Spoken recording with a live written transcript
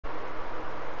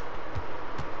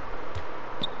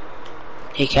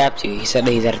He capped you. He said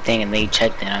that he's at a thing and they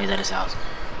checked and now he's at his house.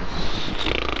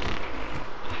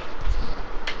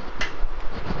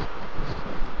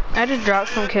 I just dropped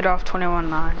some kid off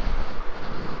 21-9.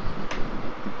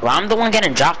 Well, I'm the one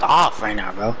getting dropped off right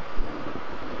now, bro.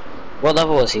 What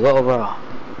level was he? What overall?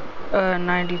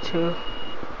 92.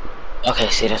 Okay,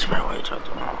 see, that's right where he dropped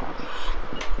him off.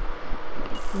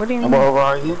 What do you And mean? what overall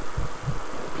are you?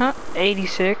 Huh?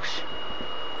 86.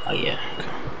 Oh, yeah. Okay.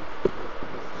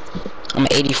 I'm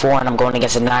 84 and I'm going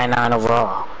against a 99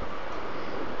 overall.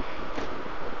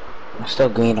 I'm still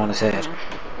green on his head.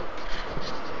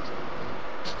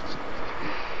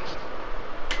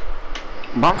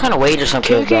 But I'm trying to wager some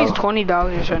kids, 2K bro. is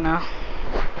 $20 right now.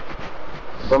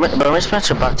 But Mr.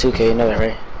 Spencer bought 2K, you know that,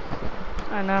 right?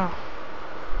 I know.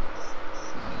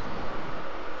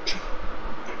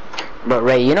 But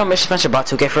Ray, you know Mr. Spencer bought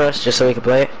 2K for us just so we could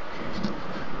play it?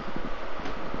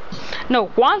 No,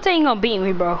 Juan ain't gonna beat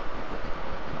me, bro.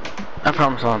 I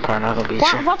promise I'm probably not gonna beat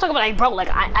Juan you. talking about like, bro, like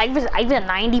I have a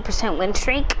 90% win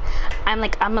streak.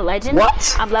 I'm a legend.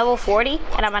 What? I'm level 40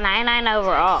 and I'm a 99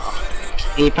 overall.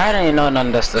 He probably don't even know none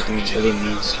of that stuff really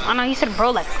means. I know, he said,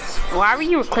 bro, like, why were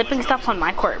you clipping stuff on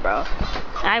my court, bro?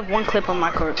 I have one clip on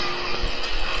my court.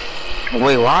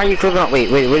 Wait, why are you clipping on?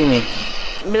 Wait, what do you mean?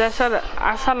 Because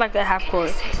I saw like the half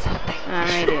court. And I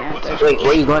made it. Wait,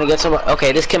 where you going to get somebody?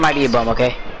 Okay, this kid might be a bum,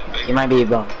 okay? He might be a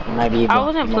bum. He might be a bum. I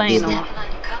wasn't playing no.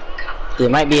 He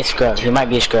might be a scrub. He might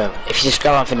be a scrub. If he's a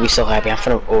scrub, I'm finna be so happy. I'm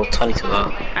finna 22 up.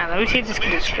 Alright, let me see if this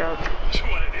kid is scrub.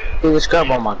 He's a scrub,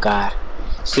 oh my god.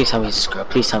 Please tell me he's a scrub.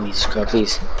 Please tell me he's a scrub,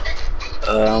 please.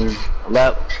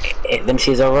 Let me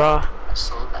see his overall.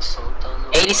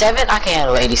 87? I can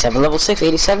handle 87. Level 6,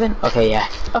 87? Okay, yeah.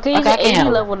 Okay, he's okay, at 80,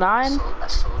 level 9.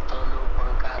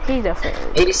 He's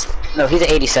definitely 80. No, he's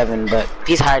at 87, but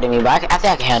he's higher than me. But I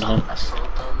think I can handle him.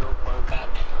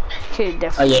 Kid Oh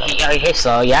definitely. yeah, he's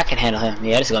slow. Yeah, I can handle him.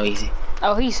 Yeah, this is gonna be easy.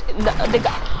 Oh, he's the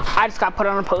guy. I just got put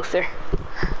on a poster.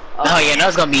 Oh yeah, no,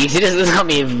 it's gonna be easy. This is gonna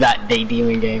be that day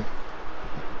demon game.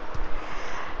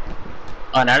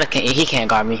 Oh no, he can't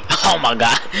guard me. Oh my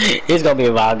god, it's gonna be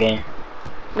a wild game.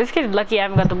 This kid's lucky I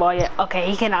haven't got the ball yet. Okay,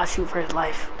 he cannot shoot for his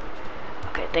life.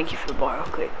 Okay, thank you for the ball real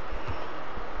quick.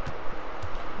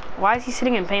 Why is he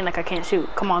sitting in pain like I can't shoot?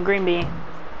 Come on, green bean.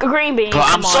 Green bean. Bro,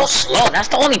 I'm come so on. slow. That's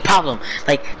the only problem.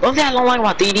 Like, one thing I don't like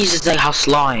about 3Ds is like how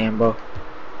slow I am, bro.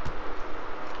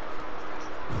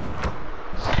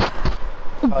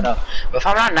 Oh no. But if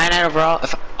I'm not 99 overall,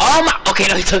 oh my, okay,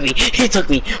 no, he took me. He took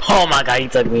me. Oh my god, he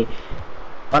took me.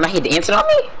 Oh no, he dancing on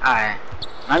me? Alright.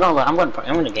 I'm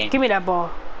gonna game. Give me that ball.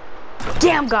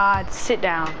 Damn God, sit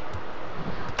down.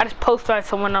 I just posted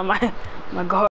someone on my guard.